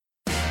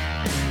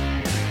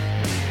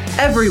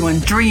Everyone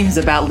dreams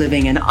about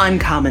living an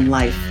uncommon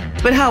life,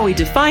 but how we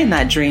define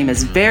that dream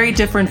is very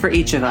different for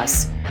each of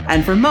us.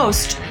 And for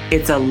most,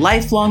 it's a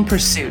lifelong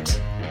pursuit.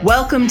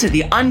 Welcome to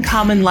the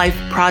Uncommon Life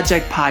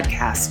Project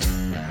podcast.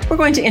 We're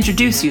going to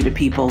introduce you to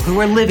people who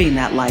are living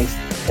that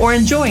life or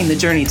enjoying the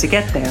journey to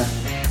get there.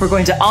 We're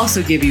going to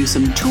also give you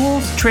some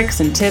tools, tricks,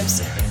 and tips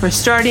for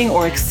starting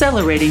or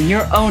accelerating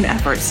your own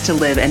efforts to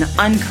live an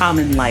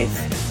uncommon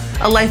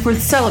life, a life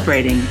worth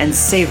celebrating and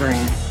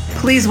savoring.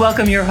 Please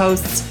welcome your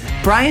hosts,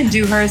 Brian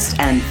Dewhurst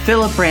and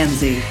Philip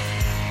Ramsey.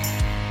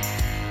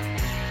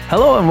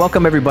 Hello and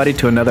welcome everybody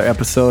to another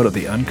episode of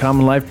the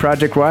Uncommon Life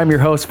Project, where I'm your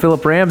host,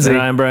 Philip Ramsey. And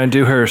I'm Brian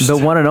Dewhurst. The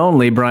one and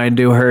only Brian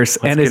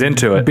Dewhurst. Let's and get his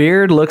into it.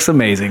 Beard looks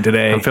amazing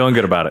today. I'm feeling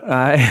good about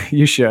it.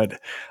 You should.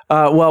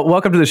 Well,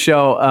 welcome to the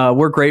show.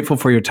 We're grateful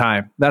for your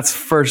time. That's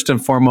first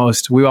and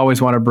foremost. We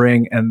always want to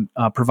bring and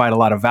provide a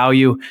lot of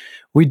value.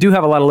 We do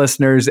have a lot of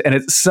listeners, and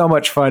it's so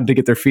much fun to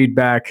get their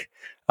feedback.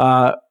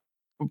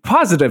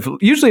 Positive.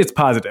 Usually it's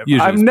positive.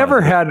 I've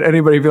never had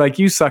anybody be like,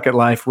 you suck at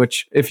life,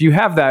 which if you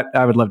have that,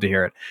 I would love to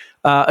hear it.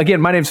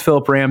 Again, my name's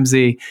Philip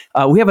Ramsey.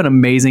 We have an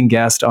amazing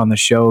guest on the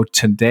show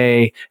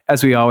today,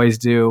 as we always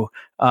do,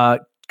 kind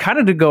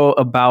of to go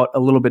about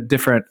a little bit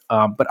different,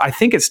 but I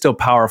think it's still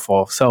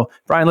powerful. So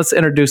Brian, let's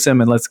introduce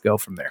him and let's go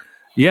from there.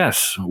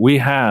 Yes, we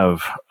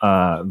have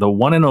the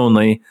one and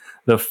only,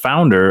 the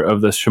founder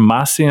of the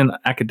Shamassian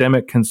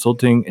Academic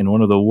Consulting and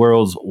one of the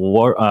world's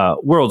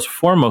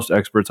foremost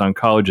experts on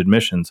college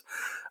admissions.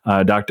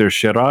 Dr.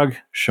 Chirag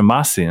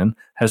Shamassian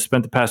has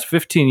spent the past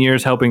 15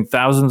 years helping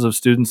thousands of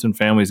students and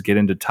families get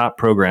into top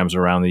programs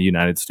around the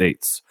United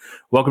States.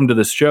 Welcome to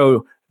the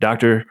show,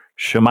 Dr.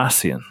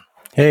 Shamassian.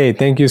 Hey,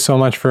 thank you so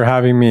much for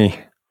having me.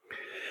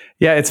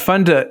 Yeah, it's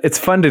fun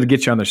to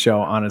get you on the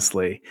show,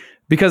 honestly.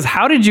 Because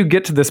how did you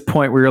get to this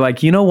point where you're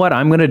like, you know what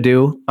I'm going to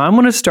do? I'm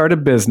going to start a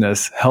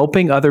business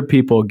helping other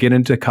people get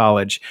into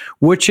college,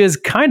 which is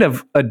kind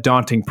of a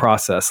daunting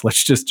process.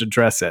 Let's just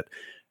address it.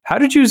 How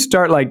did you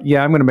start I'm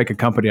going to make a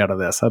company out of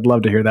this? I'd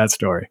love to hear that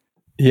story.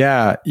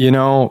 Yeah,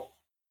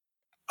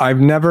 I've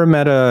never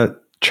met a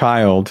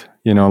child,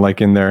 like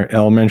in their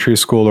elementary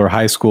school or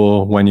high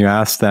school, when you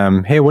ask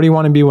them, hey, what do you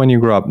want to be when you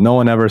grow up? No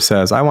one ever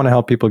says, I want to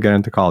help people get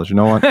into college.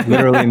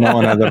 Literally no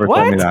one has ever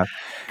told me that.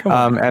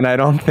 And I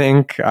don't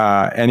think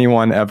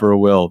anyone ever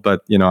will,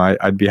 but,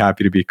 I'd be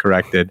happy to be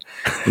corrected.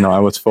 I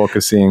was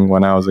focusing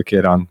when I was a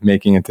kid on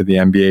making it to the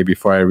NBA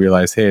before I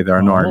realized, hey, there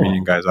are no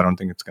Armenian guys. I don't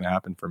think it's going to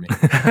happen for me.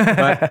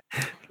 But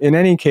in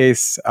any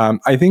case,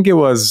 I think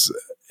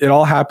it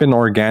all happened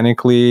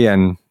organically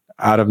and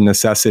out of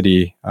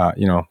necessity,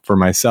 for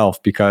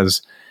myself,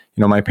 because,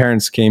 my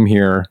parents came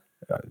here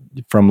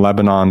from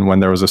Lebanon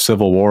when there was a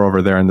civil war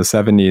over there in the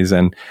 70s.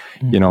 And,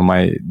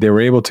 they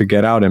were able to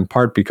get out in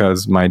part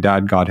because my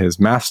dad got his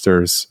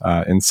master's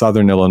in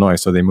Southern Illinois.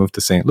 So they moved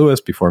to St.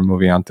 Louis before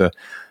moving on to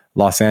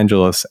Los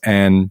Angeles.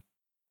 And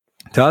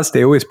to us,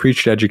 they always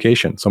preached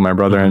education. So my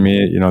brother and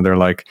me,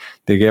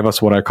 they gave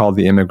us what I call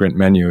the immigrant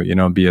menu,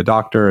 be a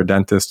doctor, a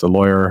dentist, a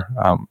lawyer,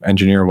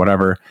 engineer,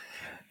 whatever.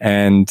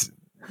 And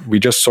we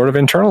just sort of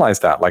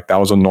internalized that. Like that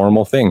was a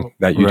normal thing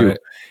that you do.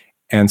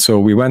 And so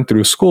we went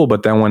through school,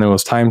 but then when it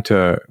was time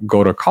to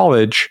go to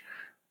college,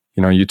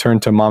 you turn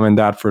to mom and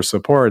dad for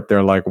support.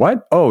 They're like,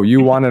 what? Oh,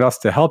 you wanted us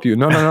to help you.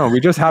 No. We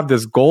just have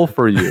this goal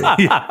for you.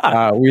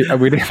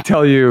 We didn't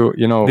tell you,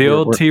 the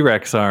old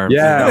T-Rex arm.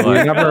 Yeah.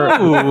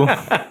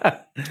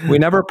 We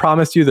never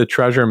promised you the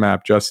treasure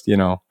map, just,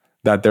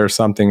 that there's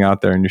something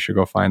out there and you should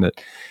go find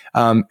it.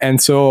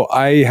 And so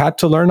I had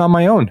to learn on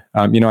my own.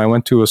 I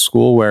went to a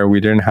school where we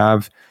didn't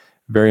have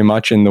very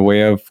much in the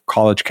way of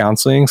college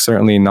counseling,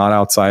 certainly not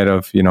outside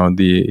of,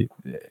 the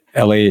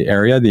LA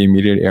area, the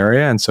immediate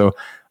area. And so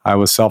I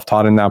was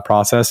self-taught in that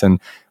process. And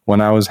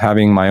when I was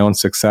having my own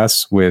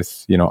success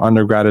with,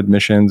 undergrad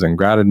admissions and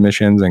grad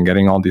admissions and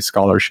getting all these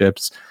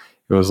scholarships,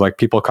 it was like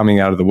people coming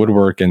out of the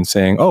woodwork and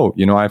saying, oh,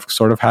 I've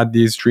sort of had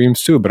these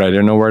dreams too, but I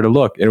didn't know where to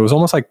look. It was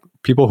almost like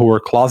people who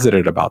were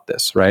closeted about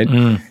this, right?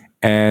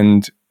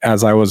 And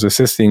as I was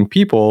assisting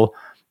people,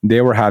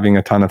 they were having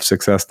a ton of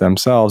success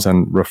themselves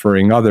and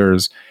referring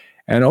others.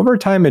 And over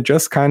time, it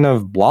just kind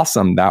of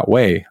blossomed that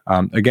way.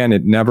 Again,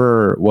 it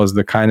never was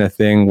the kind of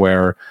thing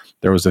where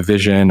there was a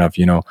vision of,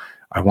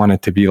 I want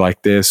it to be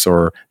like this,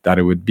 or that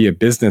it would be a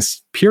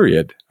business,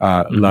 period,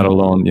 let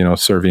alone,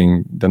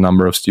 serving the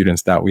number of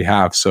students that we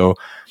have. So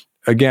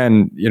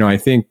again, I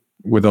think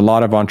with a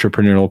lot of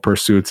entrepreneurial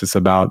pursuits, it's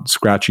about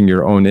scratching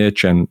your own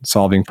itch and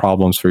solving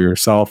problems for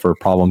yourself or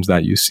problems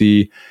that you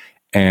see.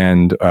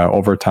 And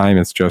over time,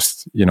 it's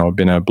just,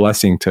 been a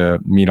blessing to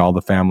meet all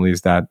the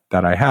families that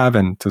I have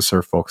and to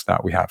serve folks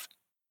that we have.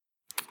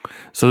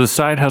 So the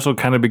side hustle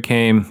kind of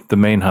became the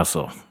main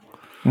hustle.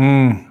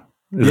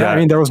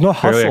 There was no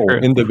hustle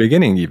in the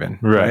beginning even.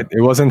 Right?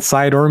 It wasn't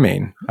side or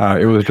main.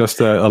 It was just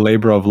a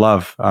labor of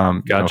love,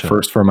 Gotcha.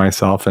 First for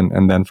myself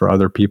and then for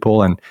other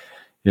people. And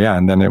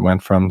then it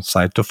went from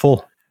side to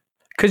full.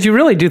 Because you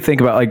really do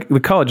think about the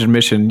college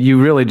admission, you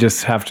really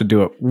just have to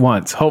do it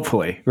once,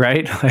 hopefully,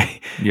 right?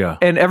 Yeah.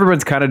 And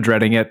everyone's kind of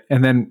dreading it.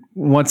 And then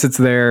once it's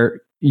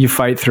there, you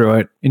fight through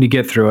it and you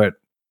get through it,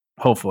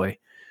 hopefully.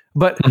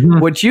 But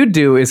what you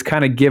do is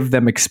kind of give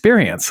them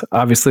experience.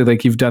 Obviously,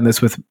 like you've done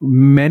this with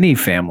many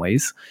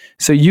families.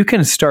 So you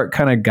can start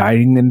kind of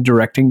guiding and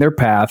directing their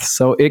path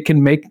so it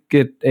can make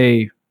it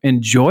a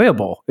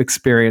enjoyable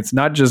experience,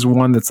 not just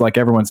one that's like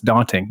everyone's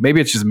daunting. Maybe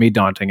it's just me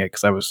daunting it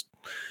because I was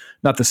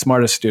not the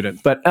smartest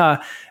student. But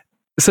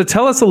so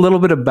tell us a little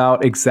bit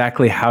about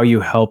exactly how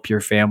you help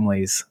your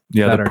families.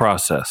 The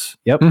process.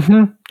 Yep.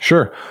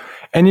 Sure.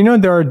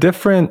 And, there are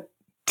different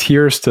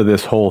tiers to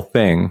this whole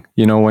thing.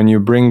 When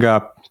you bring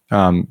up,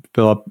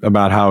 Philip,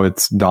 about how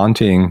it's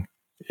daunting,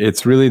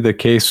 it's really the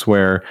case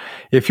where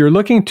if you're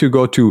looking to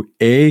go to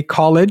a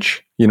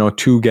college,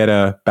 to get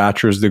a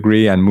bachelor's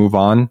degree and move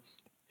on,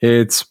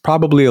 it's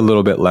probably a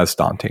little bit less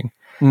daunting.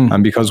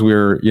 Because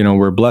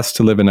we're blessed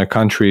to live in a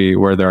country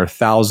where there are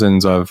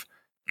thousands of,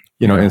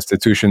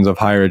 institutions of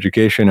higher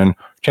education, and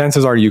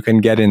chances are you can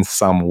get in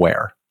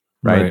somewhere,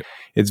 right?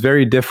 It's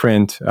very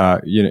different,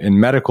 in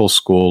medical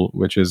school,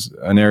 which is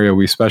an area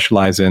we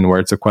specialize in, where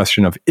it's a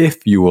question of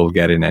if you will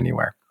get in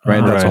anywhere,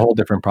 right? That's a whole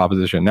different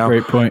proposition. Now,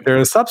 great point. There are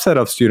a subset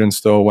of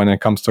students, though, when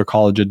it comes to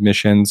college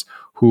admissions,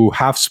 who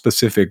have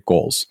specific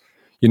goals.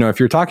 If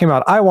you're talking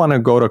about, I want to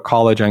go to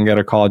college and get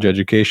a college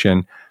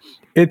education,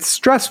 it's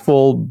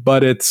stressful,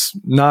 but it's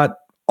not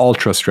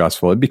ultra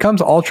stressful. It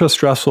becomes ultra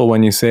stressful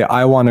when you say,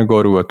 I want to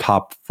go to a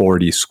top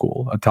 40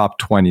 school, a top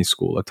 20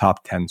 school, a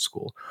top 10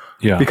 school.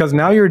 Yeah. Because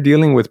now you're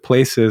dealing with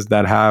places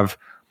that have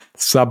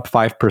sub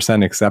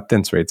 5%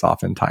 acceptance rates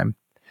oftentimes.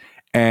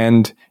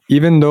 And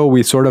even though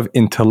we sort of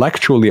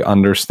intellectually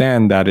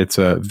understand that it's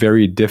a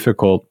very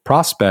difficult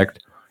prospect,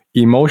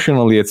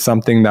 emotionally, it's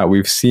something that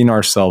we've seen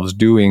ourselves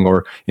doing,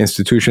 or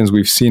institutions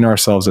we've seen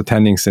ourselves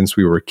attending since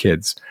we were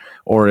kids.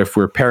 Or if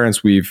we're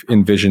parents, we've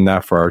envisioned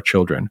that for our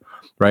children,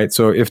 right?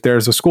 So if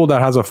there's a school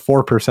that has a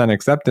 4%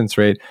 acceptance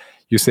rate,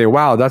 you say,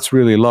 wow, that's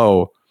really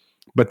low.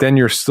 But then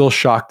you're still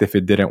shocked if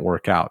it didn't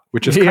work out,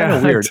 which is kind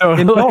of weird.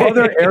 Totally. In no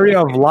other area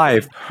of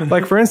life,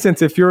 like for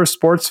instance, if you're a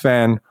sports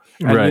fan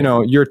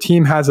and your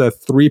team has a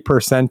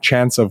 3%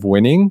 chance of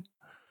winning,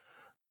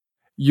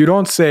 you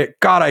don't say,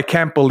 God, I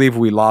can't believe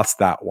we lost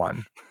that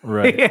one.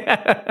 Right.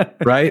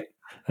 Right?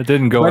 It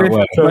didn't go our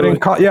way.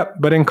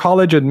 But in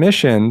college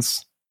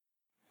admissions,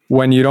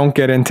 when you don't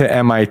get into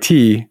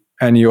MIT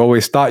and you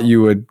always thought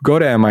you would go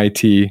to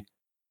MIT,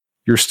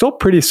 you're still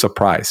pretty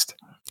surprised.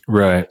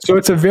 Right. So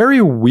it's a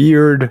very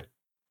weird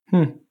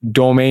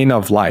domain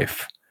of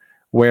life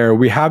where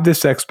we have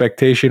this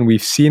expectation.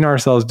 We've seen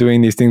ourselves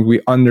doing these things.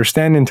 We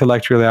understand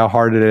intellectually how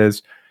hard it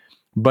is,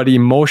 but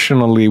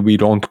emotionally, we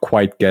don't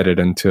quite get it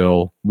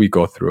until we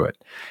go through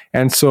it.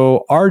 And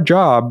so our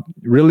job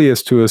really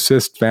is to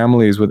assist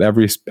families with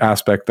every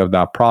aspect of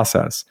that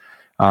process.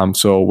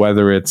 So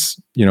whether it's,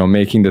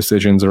 making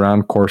decisions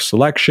around course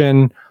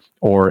selection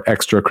or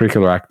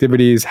extracurricular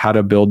activities, how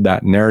to build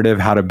that narrative,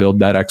 how to build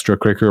that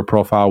extracurricular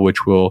profile,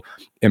 which will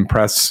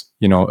impress,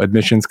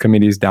 admissions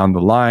committees down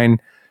the line,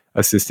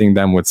 assisting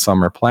them with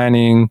summer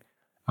planning,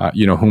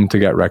 whom to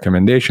get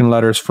recommendation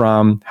letters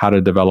from, how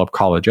to develop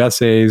college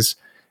essays,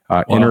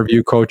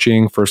 interview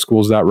coaching for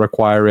schools that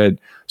require it.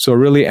 So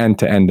really end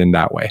to end in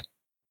that way.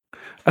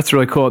 That's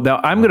really cool. Now,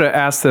 I'm going to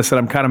ask this, and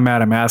I'm kind of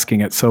mad I'm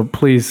asking it, so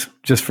please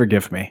just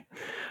forgive me.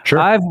 Sure.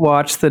 I've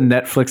watched the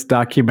Netflix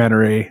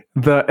documentary,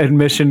 The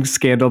Admission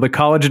Scandal, the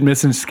college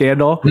admissions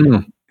scandal.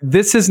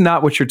 This is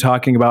not what you're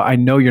talking about. I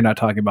know you're not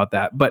talking about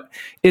that, but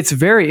it's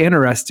very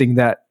interesting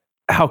that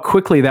how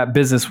quickly that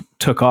business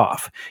took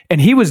off. And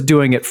he was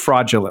doing it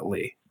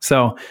fraudulently.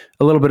 So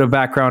a little bit of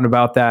background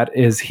about that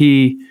is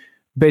he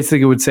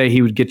basically would say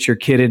he would get your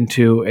kid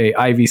into a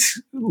Ivy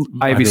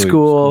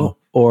school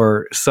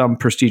or some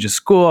prestigious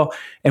school.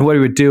 And what he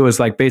would do is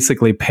like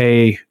basically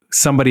pay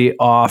somebody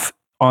off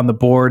on the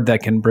board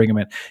that can bring him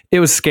in. It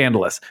was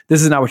scandalous.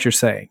 This is not what you're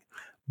saying.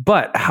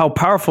 But how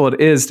powerful it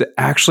is to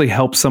actually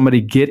help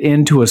somebody get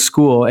into a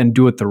school and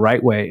do it the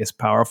right way is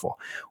powerful.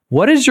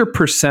 What is your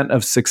percent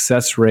of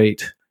success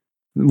rate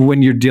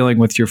when you're dealing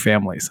with your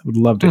families? I would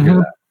love to hear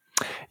that.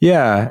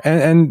 Yeah.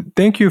 And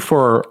thank you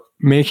for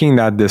making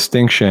that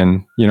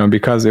distinction,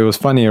 because it was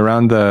funny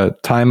around the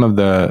time of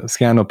the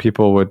scandal,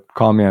 people would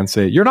call me and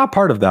say, you're not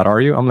part of that, are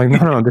you? I'm like,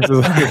 no, this is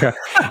like,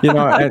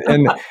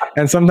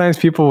 and sometimes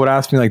people would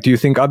ask me like, do you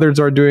think others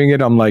are doing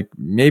it? I'm like,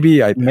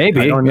 maybe, I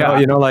don't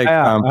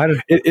know,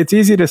 it's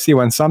easy to see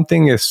when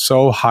something is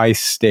so high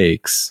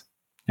stakes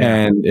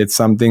and it's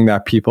something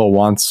that people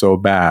want so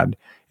bad.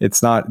 It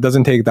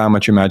doesn't take that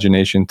much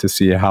imagination to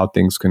see how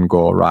things can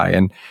go awry.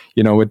 And,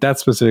 with that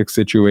specific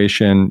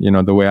situation,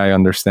 the way I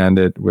understand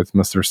it with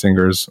Mr.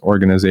 Singer's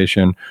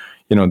organization,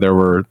 there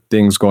were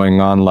things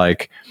going on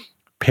like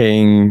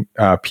paying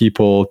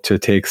people to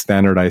take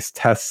standardized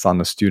tests on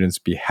the student's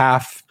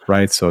behalf,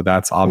 right? So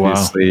that's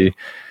obviously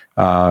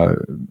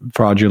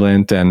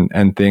fraudulent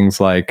and things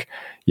like,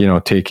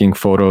 taking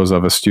photos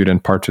of a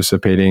student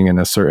participating in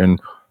a certain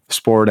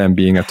sport and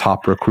being a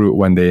top recruit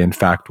when they in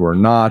fact were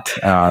not,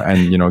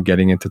 and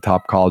getting into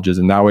top colleges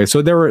in that way.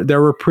 So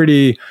there were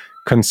pretty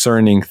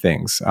concerning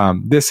things.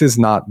 This is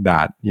not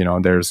that.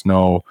 There's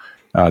no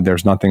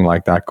There's nothing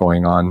like that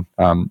going on,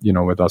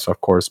 with us,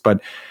 of course.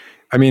 But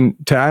I mean,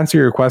 to answer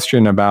your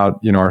question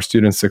about, our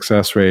student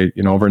success rate,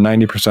 over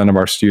 90% of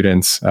our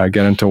students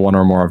get into one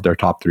or more of their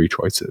top 3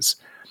 choices.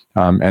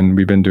 And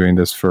we've been doing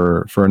this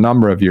for a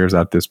number of years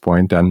at this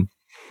point.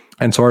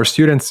 And so our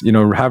students,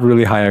 have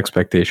really high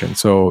expectations.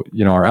 So,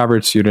 our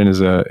average student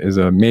is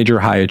a major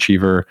high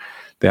achiever.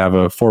 They have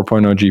a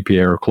 4.0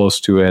 GPA or close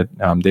to it.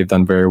 They've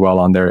done very well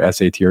on their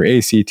SAT or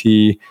ACT,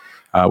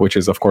 which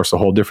is, of course, a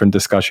whole different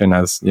discussion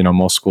as,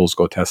 most schools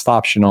go test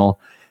optional.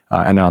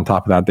 And on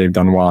top of that, they've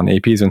done well on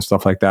APs and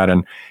stuff like that.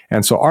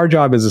 And so our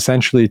job is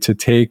essentially to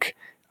take,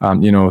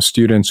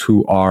 students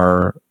who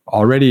are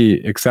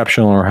already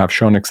exceptional or have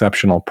shown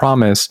exceptional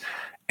promise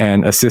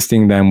and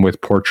assisting them with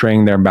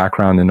portraying their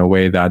background in a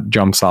way that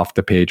jumps off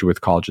the page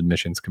with college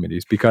admissions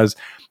committees. Because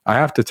I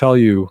have to tell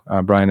you,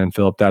 Brian and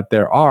Philip, that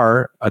there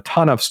are a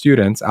ton of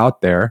students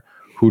out there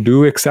who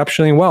do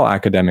exceptionally well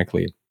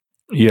academically.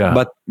 Yeah.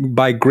 But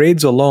by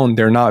grades alone,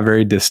 they're not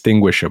very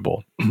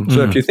distinguishable.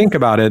 So if you think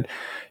about it,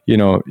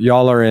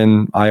 y'all are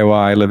in Iowa,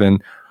 I live in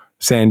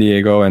San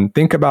Diego, and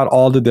think about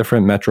all the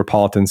different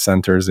metropolitan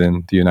centers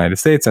in the United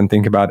States, and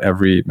think about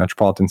every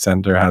metropolitan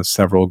center has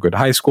several good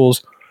high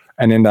schools.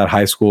 And in that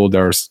high school,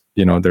 there's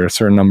there are a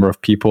certain number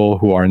of people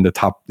who are in the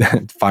top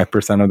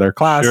 5% of their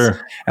class,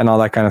 and all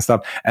that kind of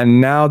stuff.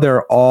 And now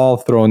they're all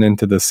thrown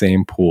into the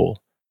same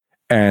pool,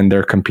 and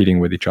they're competing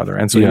with each other.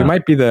 And so you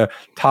might be the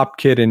top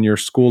kid in your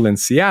school in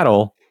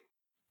Seattle,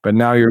 but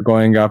now you're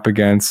going up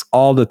against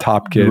all the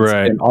top kids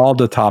in all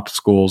the top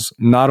schools,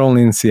 not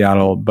only in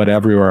Seattle, but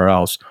everywhere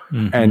else.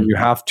 And you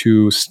have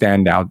to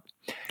stand out.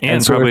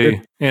 And so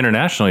probably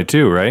internationally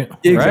too, right?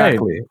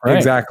 Exactly. Right.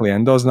 Exactly.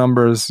 And those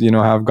numbers,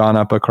 have gone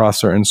up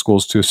across certain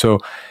schools too. So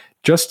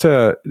just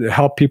to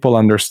help people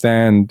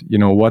understand,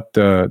 what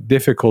the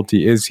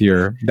difficulty is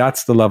here,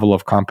 that's the level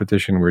of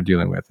competition we're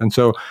dealing with. And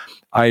so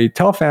I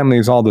tell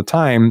families all the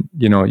time,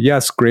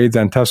 yes, grades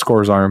and test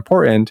scores are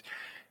important,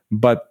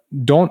 but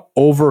don't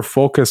over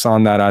focus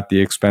on that at the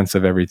expense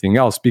of everything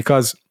else.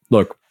 Because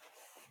look,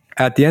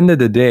 at the end of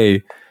the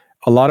day,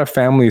 a lot of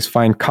families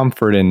find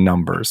comfort in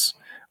numbers.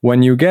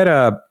 When you get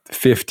a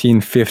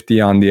 1550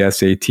 on the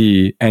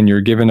SAT and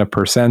you're given a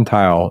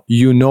percentile,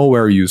 you know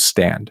where you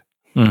stand.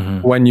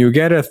 When you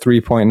get a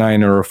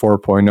 3.9 or a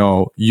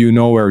 4.0, you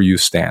know where you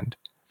stand.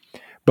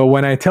 But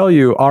when I tell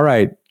you, all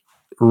right,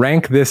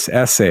 rank this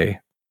essay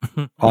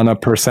on a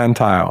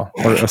percentile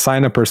or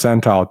assign a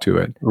percentile to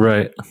it.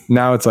 Right.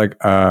 Now it's like,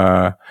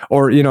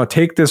 or,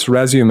 take this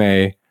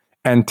resume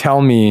and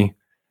tell me,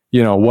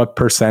 what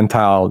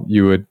percentile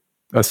you would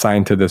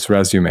assign to this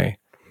resume.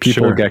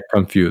 People get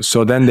confused.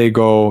 So then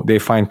they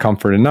find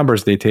comfort in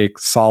numbers. They take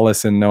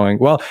solace in knowing,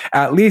 well,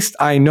 at least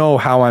I know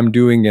how I'm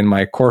doing in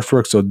my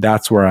coursework. So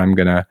that's where I'm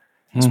going to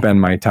spend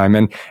my time.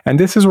 And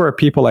this is where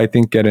people, I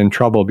think, get in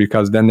trouble,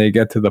 because then they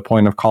get to the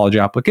point of college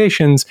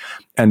applications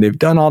and they've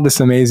done all this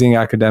amazing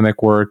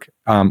academic work,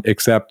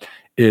 except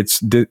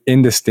it's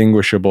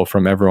indistinguishable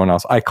from everyone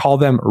else. I call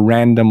them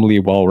randomly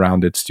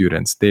well-rounded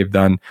students. They've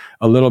done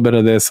a little bit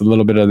of this, a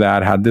little bit of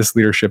that, had this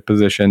leadership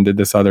position, did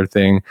this other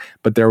thing,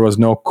 but there was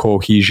no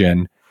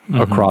cohesion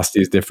across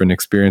these different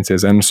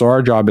experiences. And so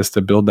our job is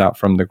to build that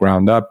from the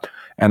ground up,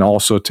 and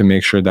also to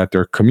make sure that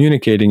they're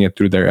communicating it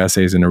through their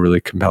essays in a really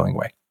compelling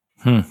way.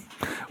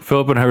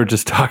 Philip and I were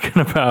just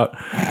talking about,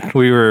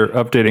 we were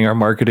updating our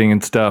marketing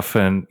and stuff,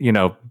 and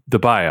the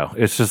bio,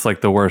 it's just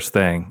like the worst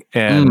thing.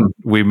 And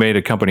we made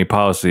a company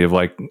policy of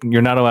like,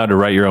 you're not allowed to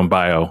write your own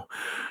bio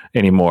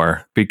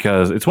anymore,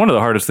 because it's one of the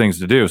hardest things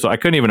to do. So I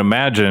couldn't even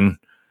imagine.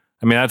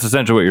 I mean, that's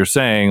essentially what you're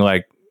saying.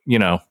 Like, you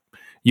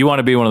want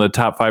to be one of the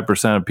top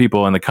 5% of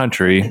people in the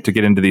country to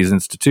get into these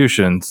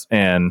institutions,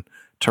 and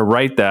to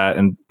write that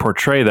and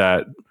portray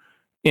that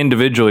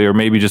individually, or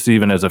maybe just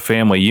even as a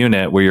family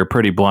unit where you're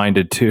pretty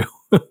blinded to,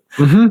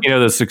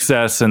 the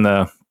success and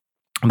the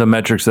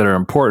metrics that are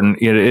important.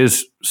 It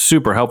is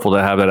super helpful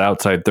to have that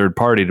outside third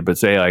party to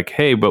say like,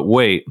 hey, but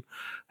wait,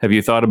 have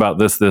you thought about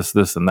this,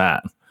 and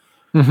that?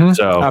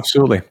 So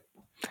absolutely.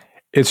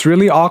 It's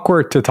really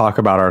awkward to talk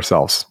about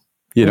ourselves.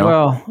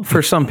 Well,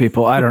 for some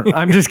people,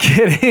 I'm just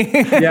kidding.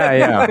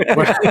 Yeah.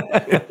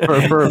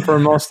 for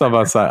most of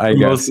us, I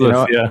guess,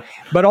 yeah.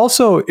 But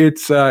also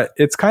it's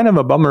kind of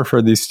a bummer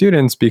for these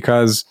students,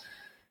 because,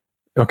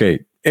 okay,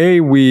 A,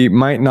 we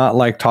might not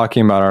like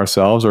talking about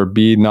ourselves, or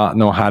B, not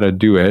know how to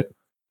do it,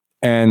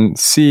 and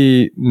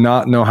C,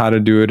 not know how to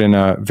do it in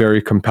a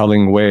very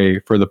compelling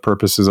way for the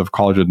purposes of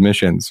college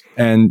admissions.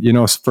 And,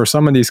 for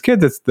some of these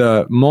kids, it's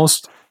the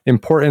most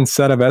important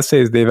set of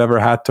essays they've ever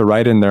had to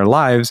write in their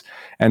lives,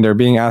 and they're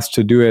being asked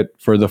to do it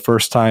for the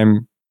first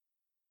time,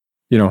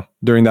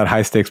 during that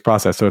high stakes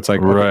process. So it's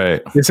like,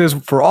 okay, this is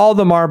for all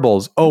the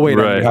marbles. Oh wait,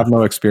 you have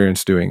no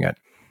experience doing it.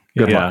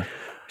 Good luck.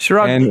 Sure.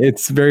 And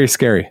it's very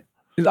scary.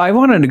 I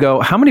wanted to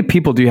go, how many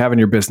people do you have in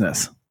your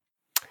business?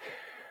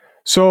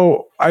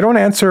 So I don't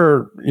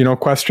answer,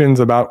 questions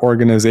about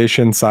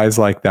organization size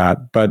like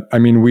that. But I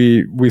mean,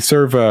 we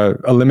serve a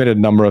limited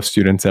number of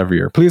students every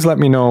year. Please let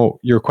me know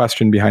your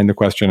question behind the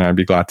question, and I'd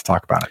be glad to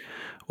talk about it.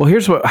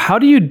 Well, how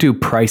do you do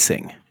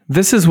pricing?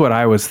 This is what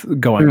I was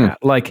going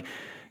at. Like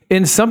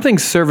in something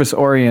service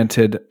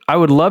oriented, I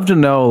would love to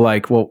know,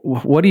 like, well,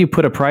 what do you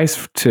put a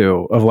price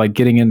to of like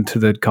getting into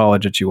the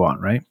college that you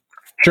want, right?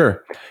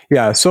 Sure.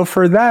 Yeah. So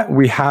for that,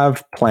 we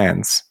have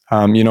plans,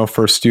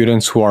 for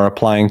students who are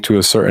applying to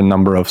a certain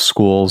number of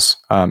schools,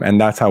 and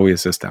that's how we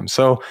assist them.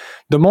 So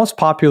the most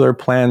popular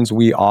plans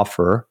we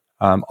offer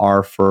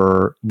are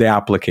for the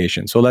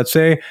application. So let's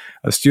say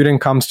a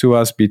student comes to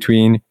us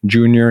between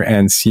junior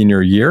and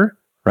senior year,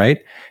 right?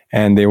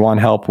 And they want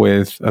help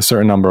with a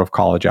certain number of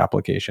college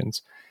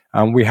applications.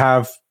 We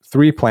have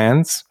 3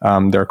 plans.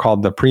 They're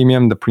called the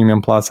Premium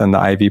Plus, and the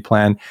Ivy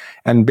plan.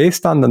 And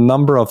based on the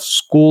number of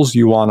schools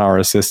you want our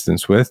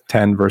assistance with,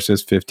 10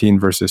 versus 15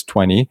 versus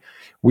 20,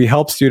 we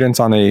help students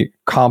on a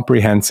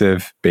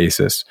comprehensive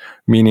basis,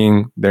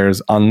 meaning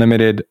there's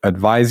unlimited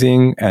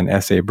advising and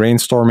essay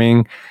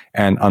brainstorming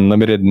and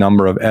unlimited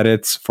number of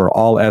edits for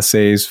all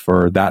essays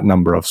for that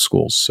number of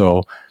schools.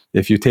 So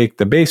if you take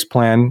the base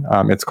plan,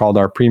 it's called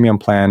our Premium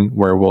plan,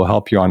 where we'll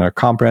help you on a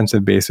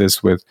comprehensive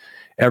basis with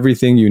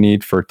everything you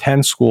need for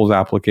 10 schools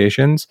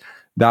applications.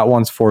 That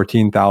one's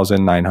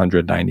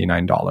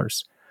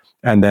 $14,999.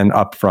 And then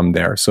up from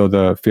there. So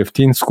the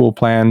 15 school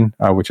plan,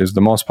 which is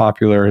the most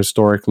popular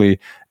historically,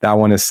 that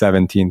one is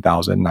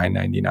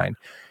 $17,999.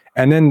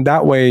 And then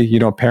that way,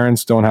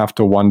 parents don't have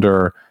to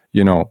wonder,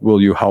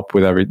 will you help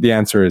with the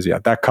answer is yeah,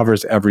 that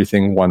covers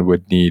everything one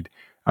would need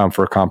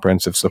for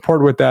comprehensive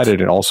support with that.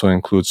 It also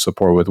includes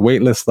support with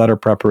waitlist letter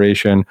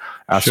preparation,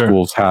 as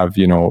schools have,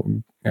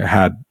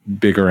 had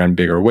bigger and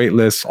bigger wait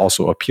lists.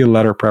 Also appeal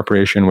letter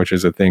preparation, which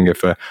is a thing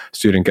if a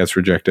student gets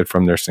rejected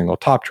from their single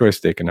top choice,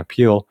 they can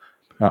appeal.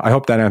 I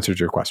hope that answers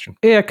your question.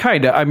 Yeah,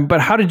 kind of.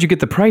 But how did you get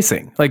the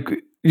pricing? Like,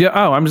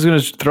 I'm just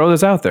going to throw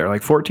this out there.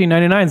 Like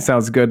 $14.99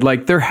 sounds good.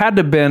 Like there had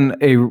to have been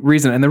a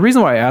reason. And the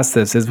reason why I asked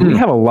this is we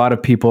have a lot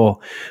of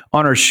people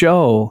on our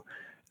show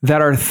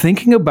that are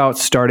thinking about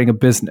starting a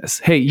business.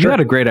 Hey, you had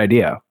a great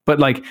idea, but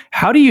like,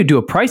 how do you do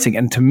a pricing?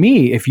 And to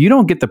me, if you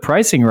don't get the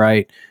pricing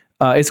right,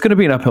 it's going to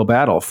be an uphill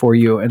battle for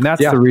you. And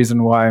that's the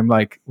reason why I'm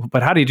like,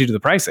 but how do you do the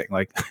pricing?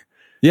 Like,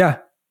 yeah,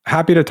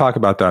 happy to talk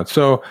about that.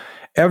 So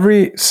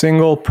every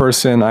single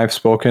person I've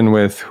spoken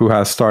with who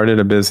has started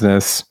a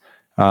business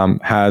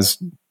has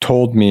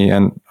told me,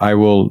 and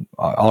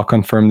I'll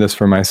confirm this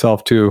for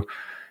myself too,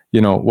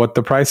 what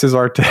the prices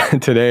are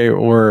today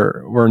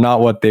were not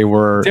what they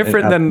were.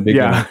 Different than,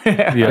 yeah.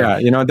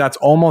 That's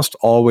almost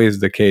always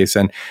the case.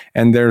 And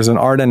there's an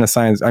art and a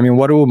science. I mean,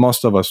 what do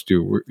most of us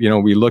do?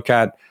 We look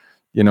at,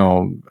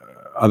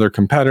 other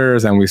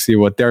competitors and we see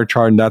what they're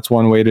charging. That's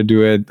one way to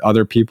do it.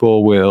 Other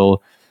people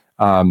will,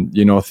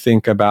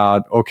 think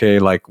about, okay,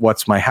 like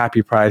what's my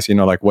happy price?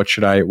 Like what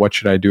should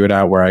I do it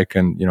at where I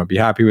can, be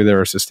happy with it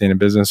or sustain a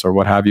business or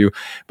what have you.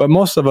 But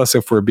most of us,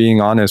 if we're being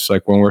honest,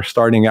 like when we're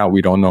starting out,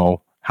 we don't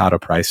know how to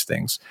price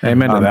things.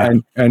 Amen to that.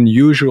 And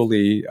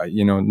usually,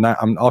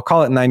 I'll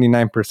call it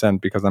 99%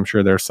 because I'm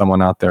sure there's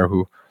someone out there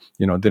who,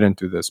 didn't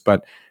do this,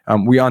 but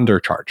we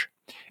undercharge.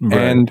 Right.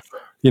 And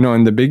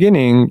in the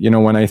beginning,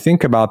 when I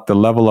think about the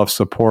level of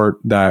support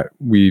that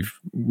we've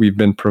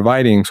been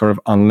providing, sort of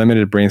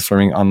unlimited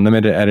brainstorming,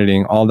 unlimited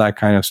editing, all that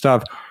kind of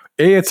stuff,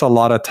 it's a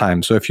lot of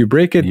time. So if you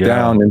break it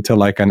down into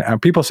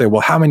people say,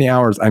 well, how many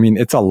hours? I mean,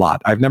 it's a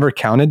lot. I've never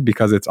counted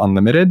because it's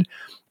unlimited,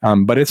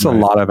 but it's a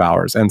lot of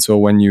hours. And so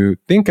when you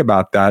think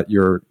about that,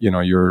 your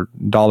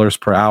dollars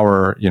per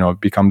hour,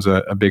 becomes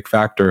a big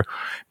factor.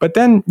 But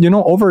then,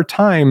 over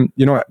time,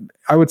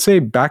 I would say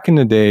back in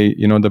the day,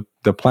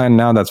 the plan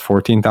now that's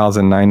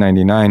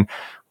 $14,999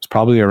 was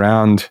probably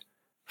around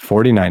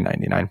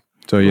 $49.99.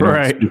 So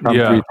it's become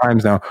 3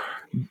 times now.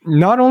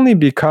 Not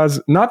because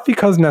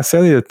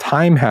necessarily the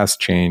time has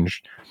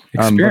changed,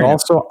 but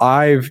also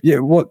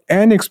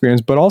and experience,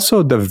 but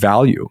also the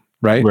value,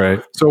 right?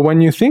 Right. So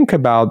when you think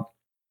about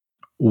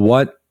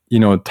what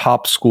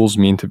top schools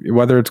mean to be,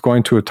 whether it's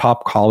going to a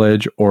top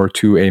college or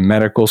to a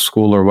medical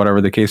school or whatever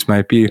the case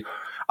might be,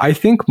 I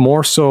think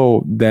more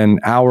so than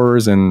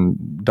hours and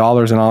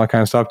dollars and all that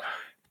kind of stuff,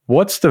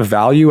 what's the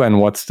value and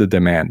what's the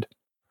demand?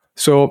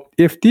 So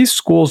if these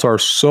schools are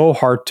so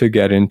hard to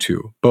get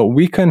into, but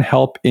we can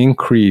help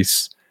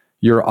increase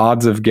your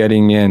odds of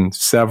getting in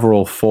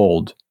several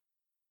fold,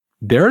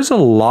 there's a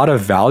lot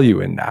of value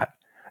in that.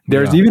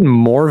 There's even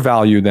more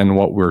value than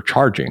what we're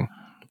charging,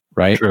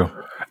 right? True.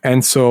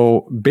 And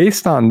so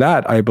based on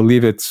that, I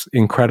believe it's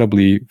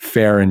incredibly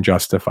fair and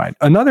justified.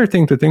 Another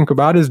thing to think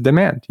about is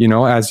demand.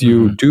 As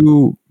you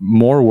do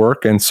more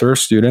work and serve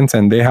students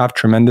and they have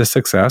tremendous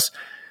success,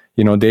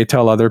 they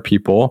tell other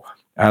people,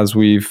 as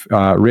we've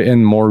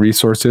written more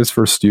resources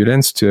for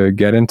students to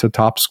get into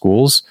top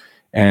schools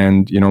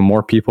and,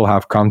 more people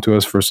have come to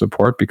us for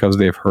support because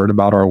they've heard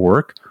about our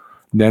work,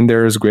 then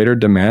there is greater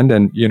demand.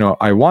 And,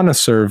 I want to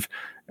serve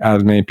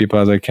as many people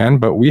as I can,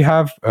 but we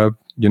have a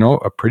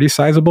pretty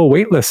sizable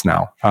wait list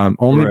now,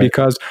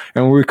 because,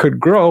 and we could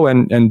grow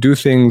and do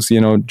things,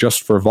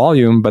 just for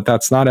volume, but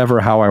that's not ever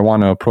how I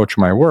want to approach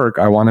my work.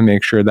 I want to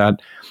make sure that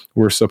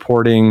we're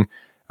supporting,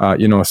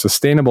 a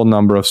sustainable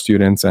number of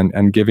students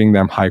and giving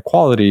them high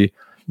quality,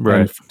 Right.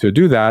 And to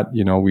do that,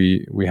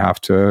 we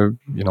have to,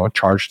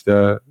 charge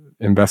the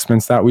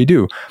investments that we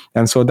do.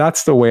 And so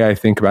that's the way I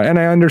think about it. And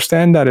I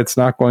understand that it's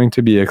not going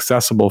to be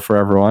accessible for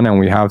everyone. And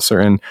we have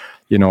certain,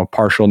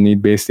 partial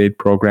need-based aid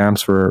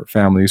programs for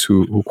families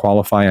who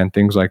qualify and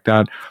things like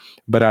that.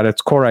 But at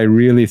its core, I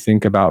really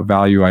think about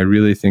value. I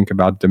really think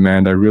about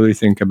demand. I really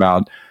think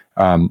about,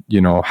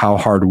 how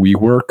hard we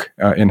work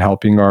in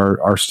helping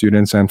our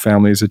students and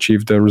families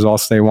achieve the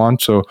results they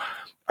want. So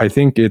I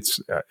think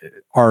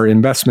our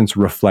investments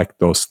reflect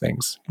those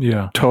things.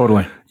 Yeah,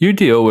 Totally. you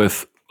deal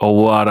with a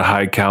lot of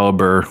high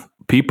caliber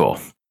people,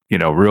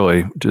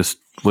 really just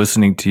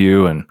listening to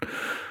you and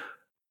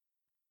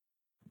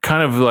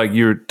kind of like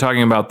you're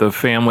talking about the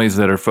families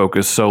that are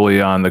focused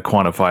solely on the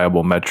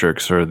quantifiable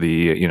metrics or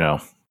the,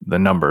 the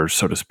numbers,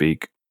 so to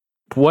speak.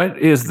 What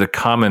is the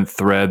common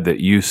thread that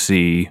you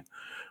see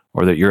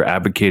or that you're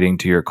advocating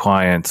to your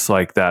clients,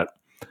 like that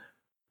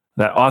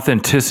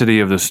authenticity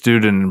of the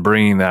student and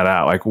bringing that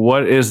out? Like,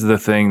 what is the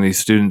thing these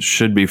students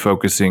should be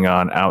focusing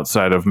on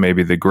outside of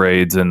maybe the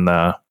grades and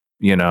the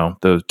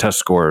test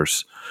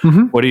scores?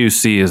 Mm-hmm. What do you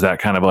see as that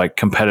kind of like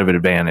competitive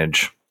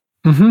advantage?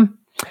 Mm-hmm.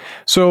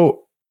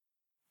 So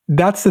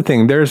that's the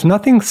thing. There's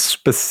nothing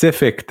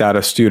specific that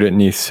a student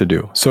needs to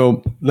do.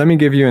 So let me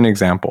give you an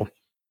example.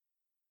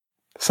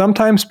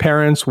 Sometimes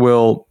parents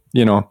will,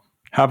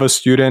 have a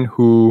student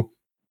who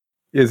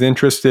is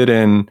interested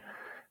in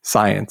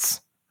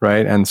science,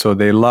 right? And so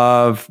they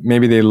love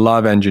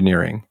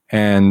engineering,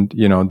 and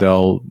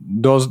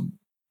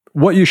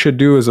what you should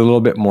do is a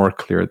little bit more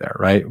clear there,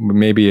 right?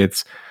 Maybe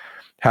it's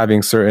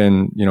having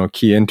certain,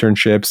 key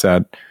internships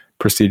at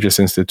prestigious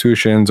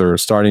institutions, or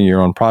starting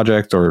your own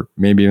project, or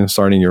maybe even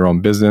starting your own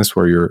business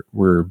where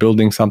we're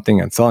building something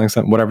and selling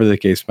something, whatever the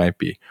case might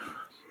be.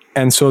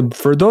 And so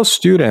for those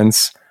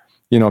students,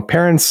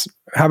 parents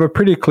have a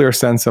pretty clear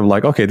sense of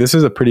like, okay, this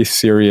is a pretty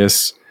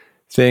serious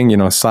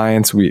thing.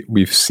 Science,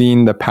 we've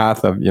seen the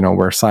path of,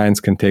 where science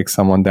can take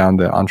someone down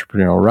the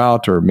entrepreneurial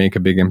route or make a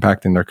big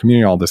impact in their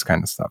community, all this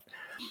kind of stuff.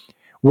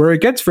 Where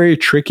it gets very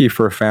tricky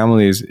for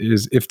families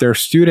is if their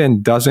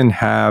student doesn't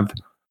have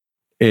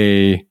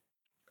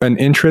an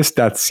interest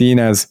that's seen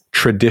as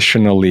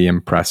traditionally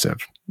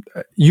impressive.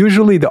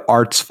 Usually the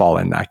arts fall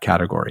in that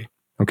category.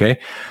 Okay.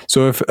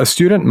 So if a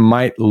student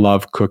might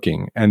love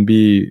cooking and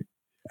be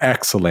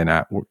excellent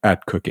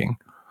at cooking,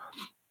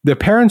 the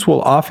parents will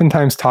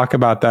oftentimes talk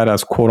about that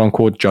as quote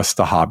unquote just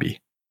a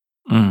hobby.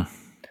 Mm.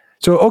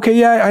 So, okay,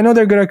 yeah, I know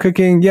they're good at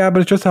cooking. Yeah,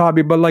 but it's just a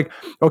hobby. But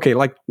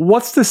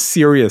what's the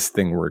serious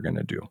thing we're going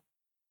to do?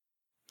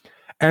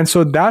 And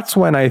so that's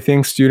when I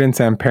think students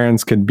and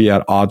parents could be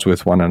at odds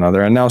with one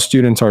another. And now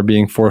students are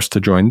being forced to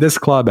join this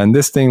club and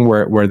this thing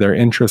where their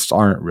interests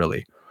aren't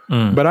really.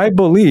 Mm. But I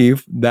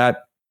believe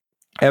that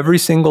every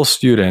single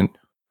student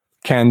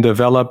can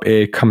develop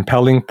a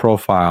compelling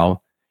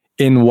profile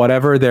in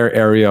whatever their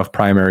area of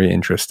primary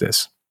interest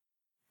is.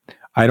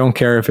 I don't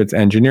care if it's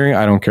engineering.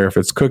 I don't care if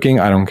it's cooking.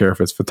 I don't care if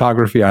it's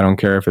photography. I don't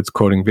care if it's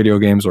coding video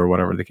games or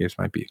whatever the case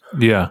might be.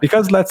 Yeah.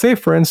 Because let's say,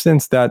 for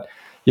instance, that,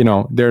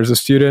 there's a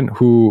student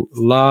who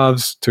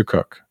loves to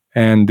cook,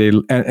 and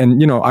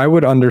I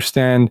would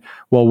understand,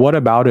 well, what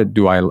about it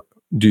do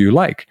you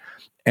like?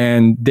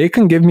 And they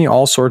can give me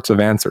all sorts of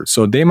answers.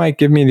 So they might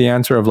give me the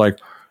answer of like,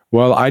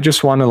 well, I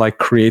just want to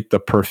create the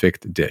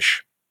perfect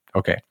dish.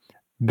 Okay.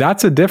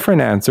 That's a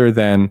different answer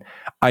than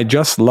I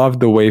just love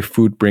the way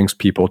food brings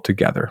people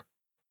together.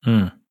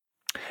 Mm.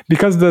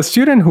 Because the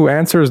student who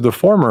answers the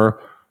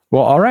former,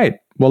 well, all right,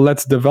 well,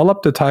 let's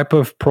develop the type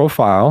of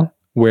profile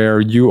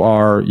where you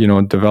are,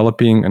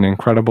 developing an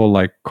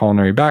incredible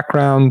culinary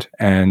background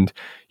and,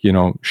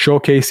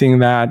 showcasing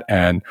that.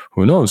 And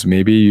who knows,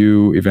 maybe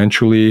you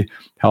eventually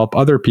help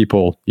other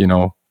people,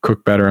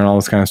 cook better and all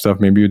this kind of stuff.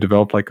 Maybe you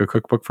develop a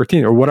cookbook for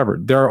teens or whatever.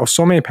 There are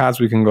so many paths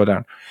we can go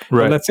down.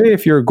 Right. But let's say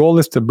if your goal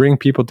is to bring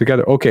people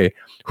together, okay,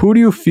 who do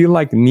you feel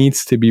like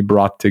needs to be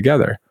brought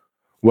together?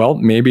 Well,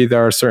 maybe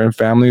there are certain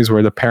families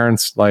where the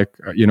parents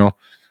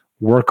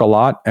work a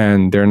lot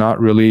and they're not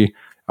really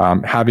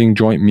having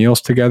joint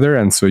meals together.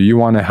 And so you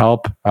want to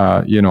help,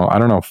 I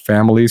don't know,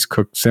 families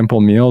cook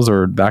simple meals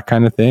or that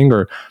kind of thing,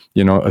 or,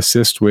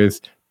 assist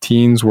with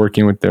teens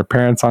working with their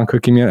parents on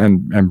cooking it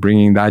and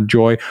bringing that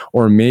joy.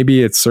 Or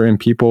maybe it's certain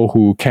people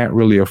who can't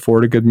really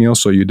afford a good meal.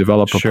 So you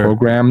develop a Sure.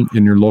 program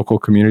in your local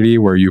community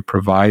where you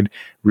provide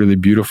really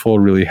beautiful,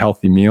 really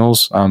healthy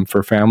meals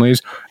for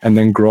families, and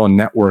then grow a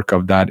network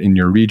of that in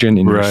your region,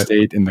 in your Right.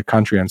 state, in the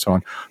country, and so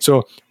on.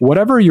 So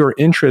whatever your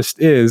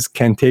interest is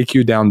can take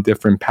you down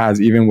different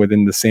paths, even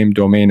within the same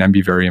domain, and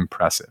be very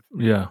impressive.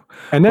 Yeah.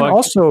 And then Well,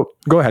 also,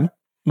 go ahead.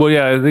 Well,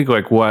 yeah, I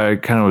think why I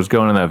kind of was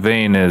going in that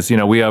vein is,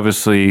 we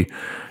obviously,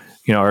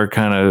 our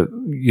kind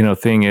of,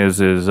 thing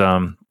is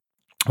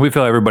we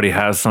feel everybody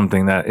has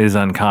something that is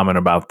uncommon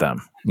about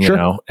them,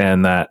 Sure.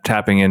 and that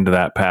tapping into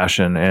that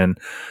passion. And,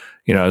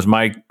 as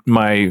my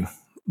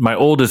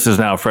oldest is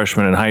now a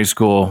freshman in high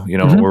school,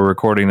 Mhm. we're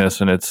recording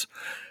this and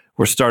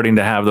we're starting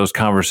to have those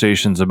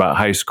conversations about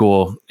high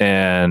school.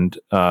 And,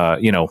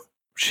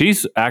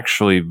 she's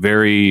actually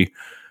very,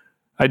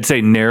 I'd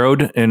say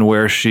narrowed in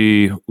where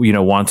she,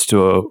 wants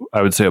to,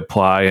 I would say,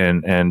 apply,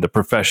 and the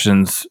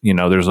professions,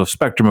 there's a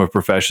spectrum of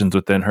professions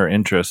within her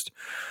interest.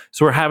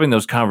 So we're having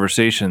those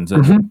conversations,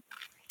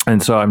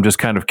 and so I'm just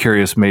kind of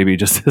curious, maybe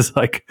just as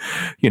like,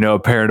 a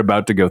parent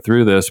about to go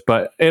through this,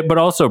 but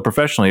also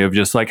professionally, of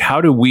just like, how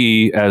do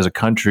we as a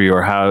country,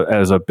 or how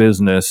as a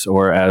business,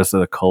 or as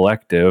a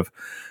collective,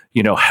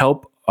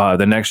 help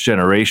the next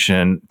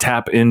generation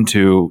tap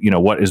into,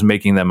 what is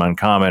making them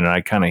uncommon. And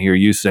I kind of hear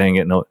you saying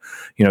it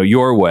in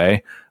your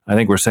way. I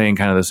think we're saying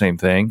kind of the same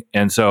thing.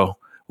 And so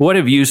what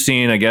have you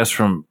seen, I guess,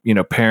 from,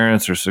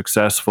 parents or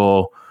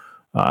successful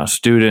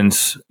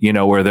students,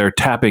 where they're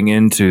tapping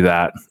into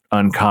that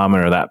uncommon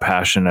or that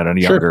passion at a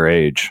younger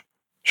age?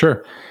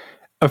 Sure.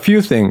 A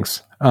few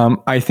things.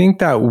 I think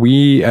that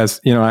we,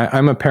 as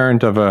I'm a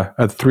parent of a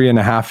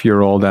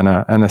 3.5-year-old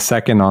and a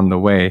second on the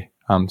way.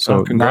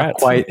 So not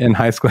quite in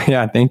high school.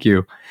 Yeah, thank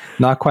you.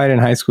 Not quite in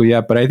high school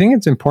yet, but I think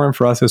it's important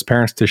for us as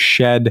parents to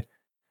shed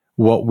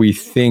what we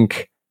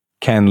think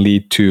can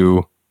lead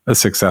to a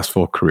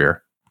successful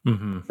career.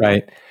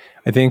 Right?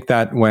 I think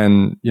that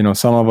when,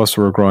 some of us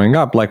were growing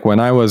up, like when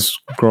I was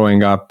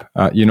growing up,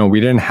 we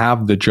didn't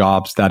have the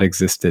jobs that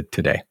existed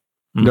today,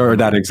 or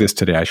that exist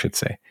today, I should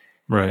say.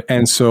 Right.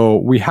 And so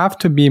we have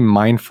to be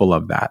mindful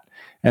of that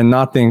and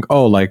not think,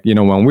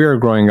 when we were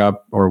growing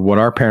up, or what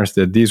our parents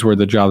did, these were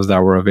the jobs that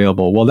were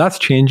available. Well, that's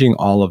changing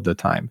all of the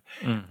time.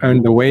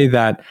 And the way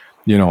that,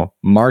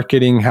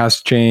 marketing has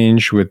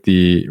changed with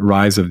the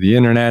rise of the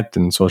internet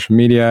and social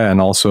media, and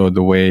also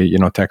the way,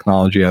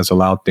 technology has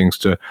allowed things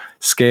to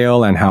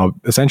scale, and how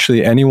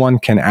essentially anyone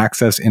can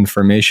access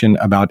information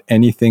about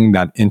anything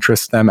that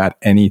interests them at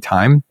any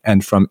time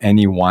and from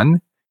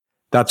anyone.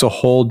 That's a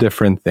whole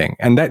different thing.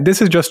 And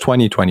this is just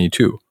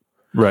 2022.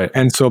 Right.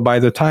 And so by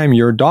the time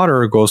your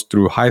daughter goes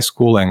through high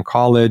school and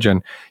college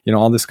and,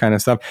 all this kind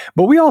of stuff,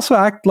 but we also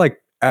act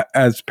like,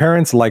 as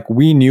parents, like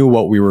we knew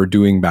what we were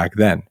doing back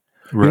then.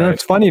 Right.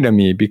 It's funny to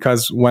me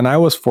because when I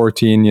was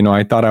 14,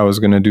 I thought I was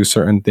going to do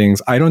certain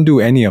things. I don't do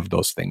any of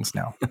those things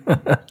now.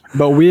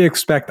 But we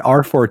expect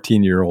our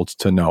 14-year-olds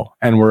to know,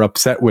 and we're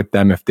upset with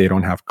them if they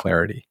don't have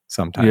clarity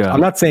sometimes. Yeah.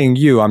 I'm not saying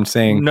you, I'm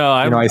saying,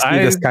 I see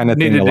this kind of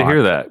thing a lot. I needed to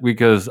hear that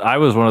because I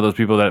was one of those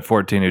people at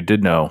 14 who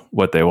did know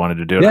what they wanted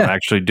to do, and I'm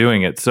actually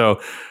doing it.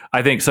 So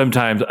I think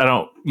sometimes I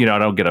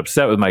don't get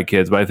upset with my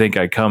kids, but I think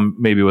I come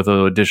maybe with a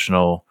little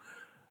additional,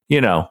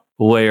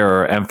 layer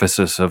or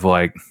emphasis of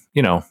like,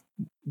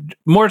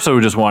 more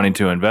so just wanting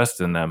to invest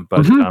in them.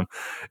 But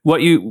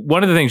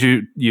one of the things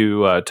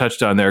you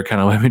touched on there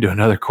kind of led me to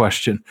another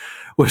question.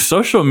 With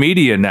social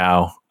media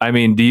now, I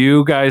mean, do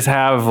you guys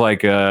have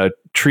like a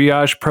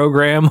triage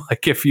program?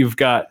 Like if you've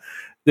got,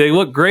 they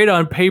look great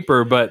on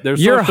paper, but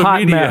there's You're social a hot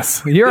media.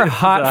 mess. You're a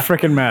hot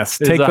freaking mess.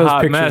 Take those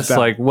pictures mess. Down.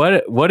 Like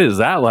what is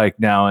that like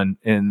now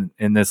in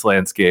this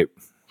landscape?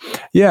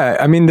 Yeah,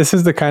 I mean, this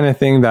is the kind of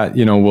thing that,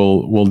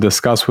 we'll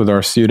discuss with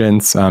our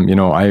students.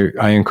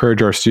 I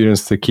encourage our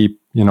students to keep,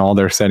 all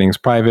their settings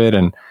private,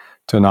 and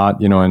to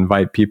not,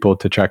 invite people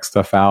to check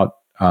stuff out,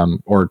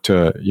 or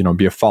to,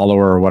 be a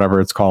follower or whatever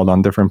it's called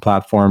on different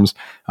platforms,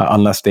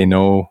 unless they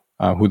know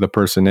who the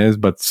person is,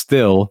 but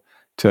still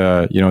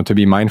to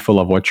be mindful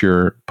of what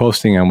you're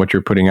posting and what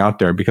you're putting out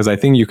there, because I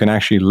think you can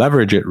actually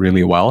leverage it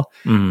really well,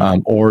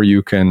 or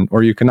you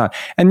cannot.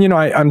 And,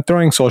 I'm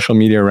throwing social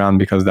media around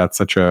because that's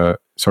such a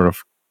sort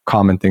of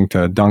common thing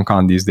to dunk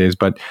on these days,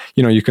 but,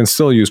 you can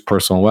still use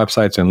personal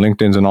websites and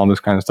LinkedIn's and all this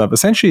kind of stuff.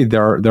 Essentially,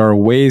 there are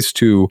ways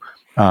to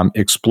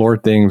explore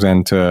things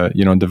and to,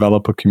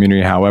 develop a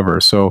community.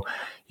 However, so,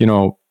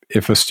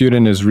 if a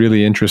student is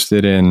really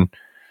interested in,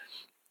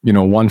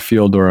 one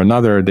field or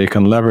another, they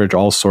can leverage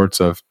all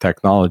sorts of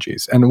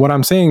technologies. And what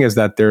I'm saying is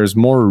that there's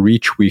more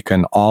reach we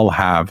can all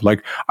have.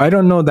 Like, I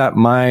don't know that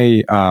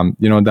my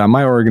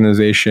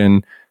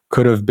organization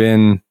could have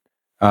been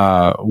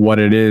what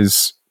it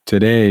is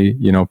today,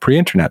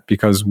 pre-internet,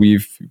 because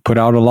we've put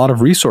out a lot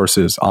of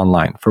resources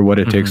online for what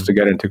it takes to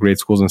get into great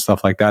schools and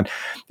stuff like that.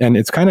 And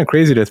it's kind of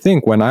crazy to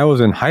think, when I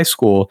was in high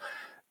school,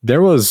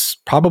 there was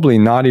probably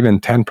not even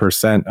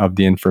 10% of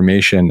the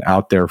information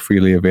out there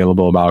freely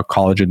available about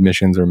college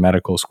admissions or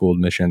medical school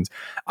admissions.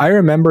 I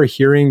remember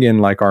hearing in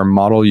like our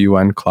Model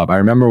UN club, I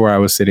remember where I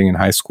was sitting in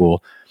high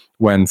school,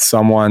 when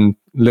someone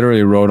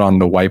literally wrote on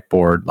the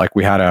whiteboard, like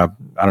we had a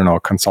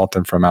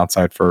consultant from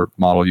outside for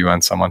Model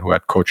UN, someone who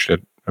had coached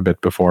it a bit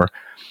before,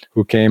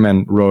 who came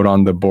and wrote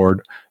on the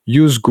board,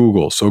 use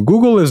Google. So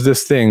Google is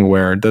this thing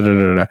where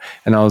and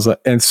I was like,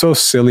 and it's so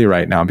silly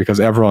right now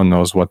because everyone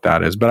knows what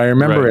that is. But I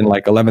remember in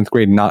like 11th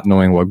grade not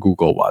knowing what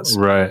Google was.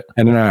 Right.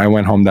 And then I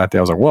went home that day.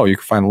 I was like, whoa, you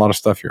can find a lot of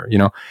stuff here,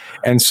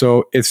 And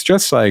so it's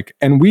just like,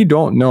 and we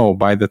don't know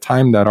by the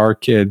time that our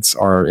kids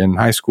are in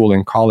high school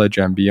and college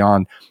and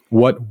beyond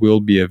what will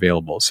be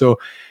available. So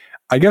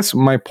I guess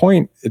my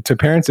point to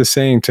parents is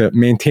saying to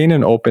maintain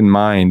an open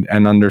mind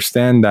and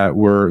understand that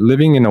we're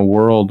living in a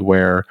world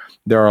where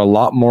there are a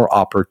lot more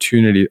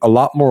opportunity, a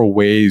lot more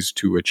ways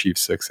to achieve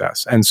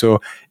success. And so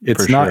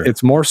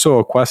it's more so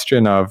a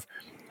question of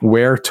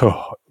where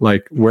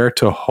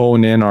to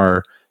hone in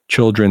our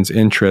children's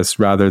interests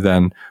rather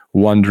than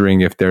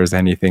wondering if there's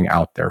anything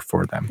out there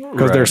for them.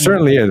 Because there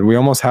certainly is. We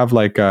almost have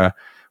like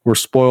we're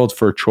spoiled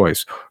for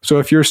choice. So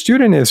if your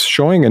student is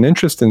showing an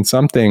interest in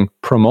something,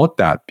 promote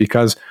that,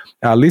 because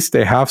at least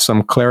they have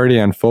some clarity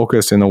and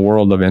focus in a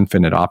world of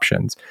infinite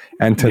options.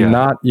 And to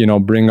not,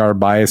 bring our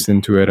bias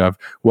into it of,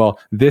 well,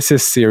 this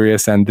is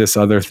serious and this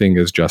other thing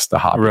is just a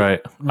hobby.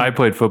 Right. I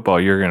played football.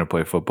 You're going to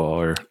play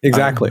football. Or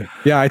Exactly.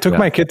 I took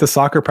my kid to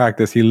soccer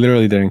practice. He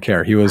literally didn't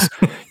care. He was,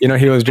 he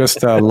was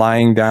just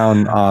lying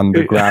down on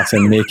the grass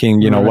and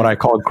making, what I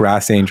call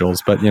grass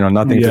angels, but,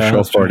 nothing to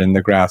show for it in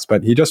the grass.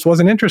 But he just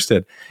wasn't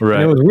interested. Right.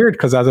 And it was weird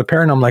because as a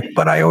parent, I'm like,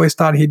 but I always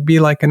thought he'd be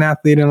like an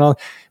athlete and all.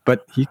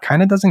 But he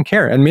kind of doesn't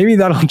care, and maybe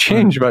that'll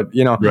change. But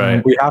we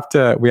have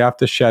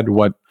to shed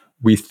what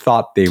we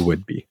thought they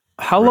would be.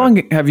 How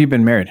long have you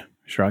been married,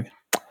 Chirag?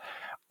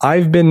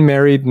 I've been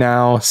married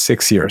now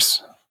 6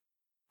 years.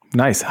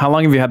 Nice. How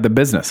long have you had the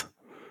business?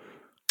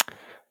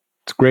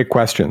 It's a great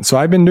question. So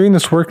I've been doing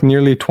this work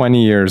nearly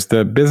 20 years.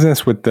 The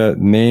business with the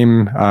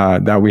name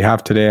that we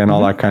have today and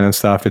all that kind of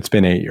stuff, it's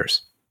been 8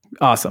 years.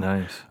 Awesome.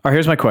 Nice. All right,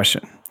 here's my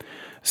question.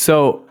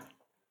 So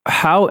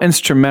how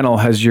instrumental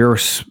has your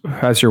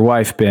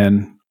wife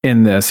been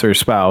in this, or your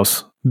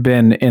spouse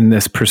been in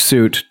this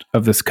pursuit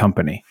of this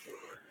company?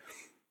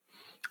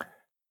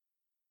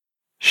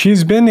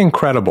 She's been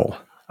incredible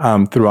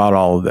throughout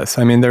all of this.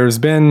 I mean, there's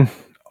been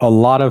a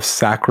lot of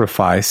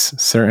sacrifice,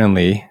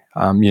 certainly,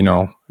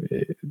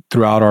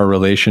 throughout our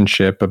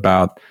relationship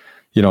about,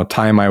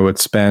 time I would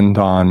spend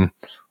on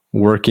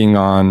working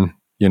on,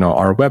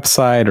 our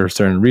website or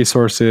certain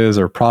resources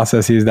or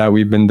processes that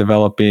we've been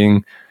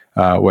developing.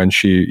 When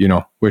she,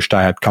 wished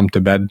I had come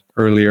to bed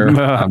earlier.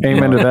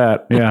 Amen to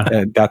that.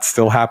 Yeah. That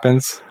still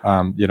happens,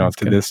 to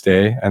this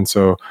day. And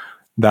so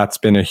that's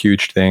been a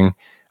huge thing.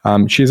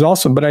 She's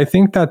also, but I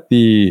think that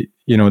the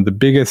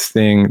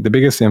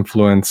biggest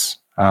influence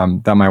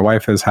that my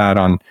wife has had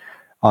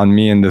on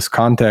me in this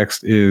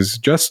context is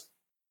just,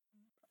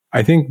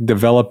 I think,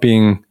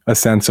 developing a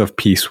sense of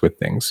peace with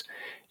things.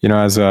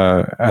 As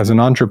an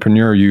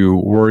entrepreneur, you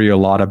worry a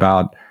lot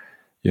about,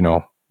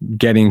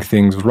 getting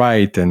things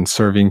right and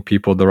serving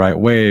people the right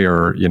way,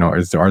 or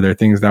are there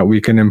things that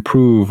we can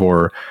improve,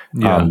 or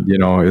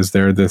is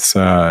there this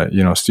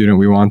student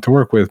we want to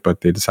work with but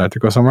they decide to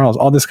go somewhere else,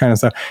 all this kind of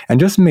stuff, and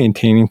just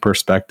maintaining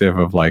perspective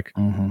of like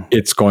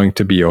it's going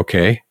to be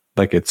okay,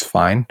 like it's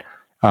fine.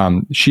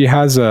 She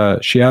has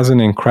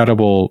an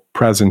incredible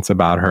presence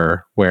about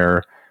her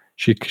where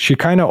she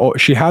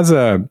has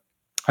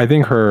I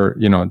think her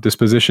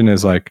disposition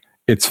is like,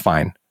 it's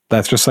fine.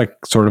 That's just like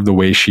sort of the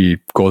way she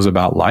goes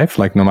about life.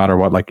 Like no matter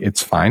what, like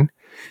it's fine.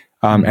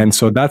 And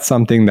so that's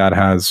something that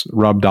has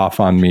rubbed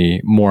off on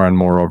me more and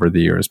more over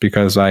the years,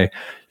 because I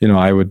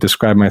would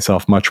describe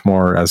myself much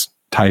more as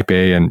type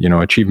A and,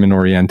 achievement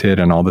oriented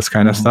and all this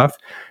kind of stuff.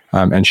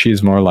 And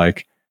she's more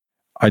like,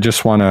 I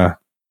just want to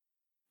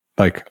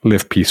like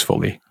live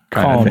peacefully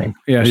kind of thing.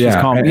 Yeah, she's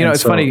calm.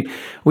 It's funny.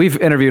 We've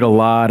interviewed a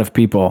lot of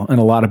people and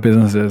a lot of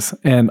businesses,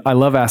 and I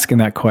love asking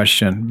that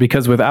question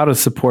because without a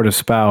supportive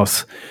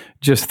spouse,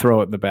 just throw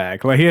it in the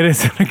bag. Like it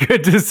isn't a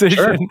good decision.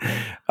 Sure.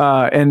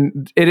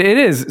 And it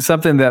is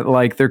something that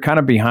like they're kind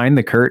of behind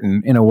the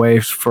curtain in a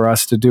way for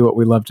us to do what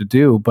we love to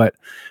do. But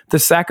the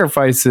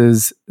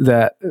sacrifices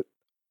that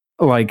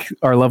like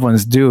our loved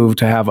ones do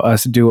to have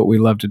us do what we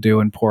love to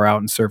do and pour out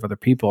and serve other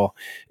people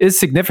is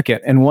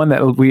significant, and one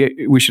that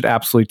we should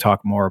absolutely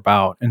talk more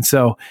about. And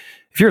so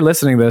if you're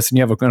listening to this and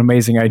you have an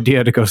amazing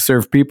idea to go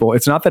serve people,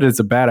 it's not that it's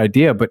a bad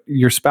idea, but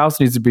your spouse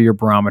needs to be your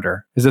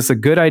barometer. Is this a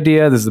good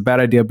idea? This is a bad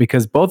idea,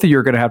 because both of you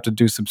are going to have to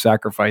do some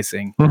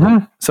sacrificing.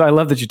 So I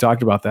love that you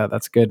talked about that.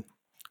 That's good.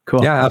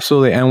 Cool. Yeah,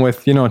 absolutely. And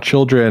with,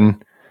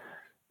 children,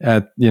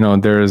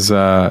 there's,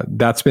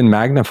 that's been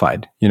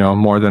magnified,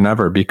 more than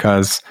ever,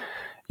 because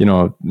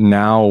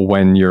now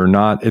when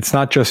it's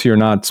not just you're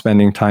not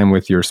spending time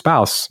with your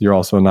spouse, you're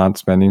also not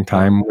spending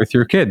time with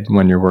your kid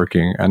when you're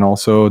working. And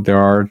also there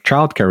are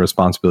childcare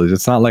responsibilities.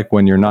 It's not like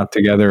when you're not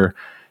together,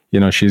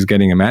 she's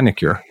getting a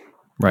manicure,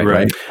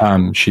 right?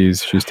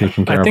 She's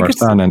taking care of our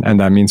son, and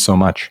that means so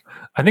much.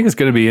 I think it's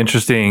going to be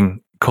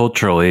interesting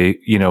culturally,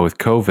 with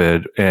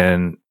COVID.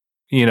 And,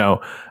 I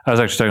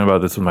was actually talking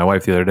about this with my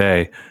wife the other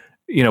day.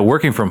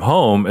 Working from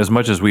home, as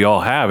much as we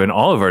all have in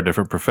all of our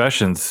different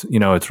professions,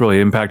 it's really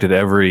impacted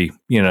every,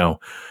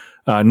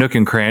 nook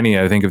and cranny,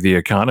 I think, of the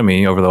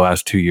economy over the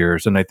last 2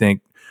 years. And I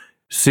think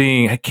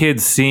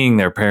kids seeing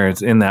their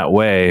parents in that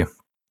way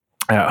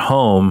at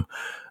home,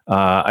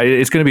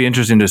 it's going to be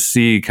interesting to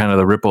see kind of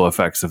the ripple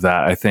effects of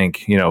that, I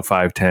think,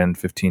 5, 10,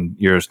 15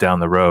 years down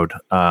the road.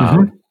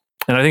 And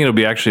I think it'll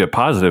be actually a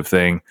positive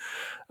thing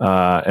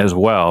as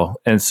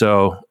well. And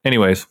so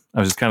anyways, I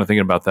was just kind of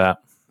thinking about that.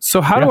 So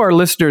how do our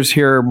listeners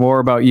hear more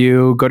about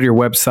you? Go to your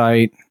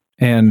website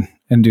and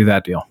do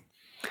that deal.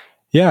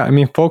 Yeah, I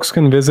mean, folks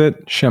can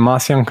visit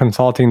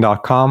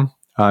shemasianconsulting.com.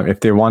 If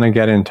they want to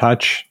get in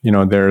touch,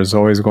 there's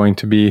always going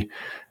to be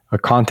a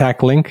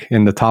contact link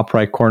in the top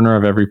right corner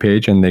of every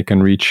page, and they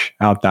can reach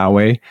out that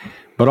way.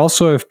 But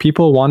also, if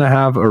people want to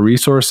have a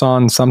resource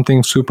on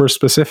something super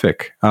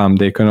specific,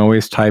 they can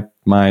always type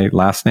my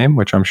last name,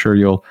 which I'm sure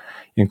you'll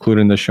include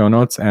in the show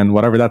notes, and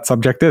whatever that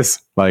subject is.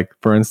 Like,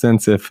 for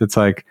instance, if it's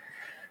like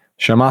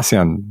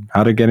Shemmassian,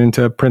 how to get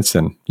into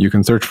Princeton, you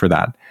can search for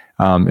that.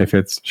 If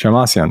it's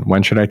Shemmassian,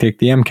 when should I take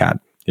the MCAT?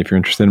 If you're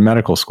interested in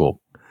medical school,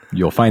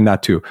 you'll find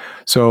that too.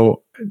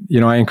 So,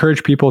 I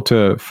encourage people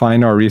to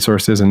find our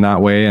resources in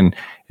that way. And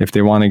if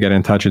they want to get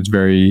in touch, it's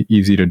very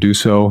easy to do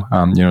so.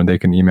 They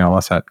can email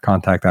us at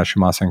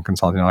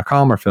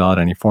contact@shemmassianconsulting.com or fill out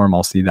any form.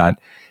 I'll see that,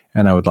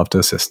 and I would love to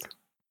assist.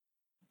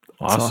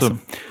 Awesome.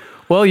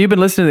 Well, you've been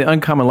listening to the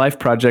Uncommon Life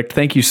Project.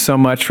 Thank you so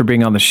much for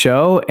being on the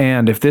show.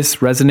 And if this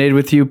resonated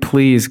with you,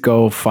 please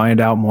go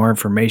find out more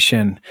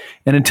information.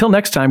 And until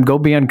next time, go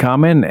be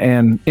uncommon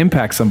and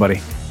impact somebody.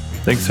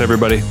 Thanks,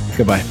 everybody.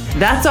 Goodbye.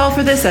 That's all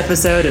for this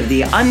episode of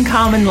the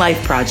Uncommon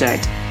Life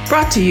Project,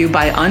 brought to you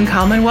by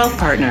Uncommon Wealth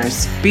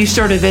Partners. Be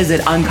sure to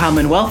visit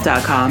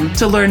uncommonwealth.com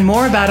to learn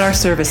more about our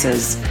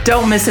services.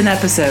 Don't miss an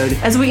episode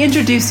as we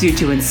introduce you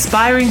to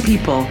inspiring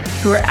people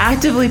who are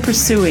actively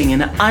pursuing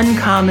an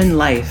uncommon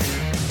life.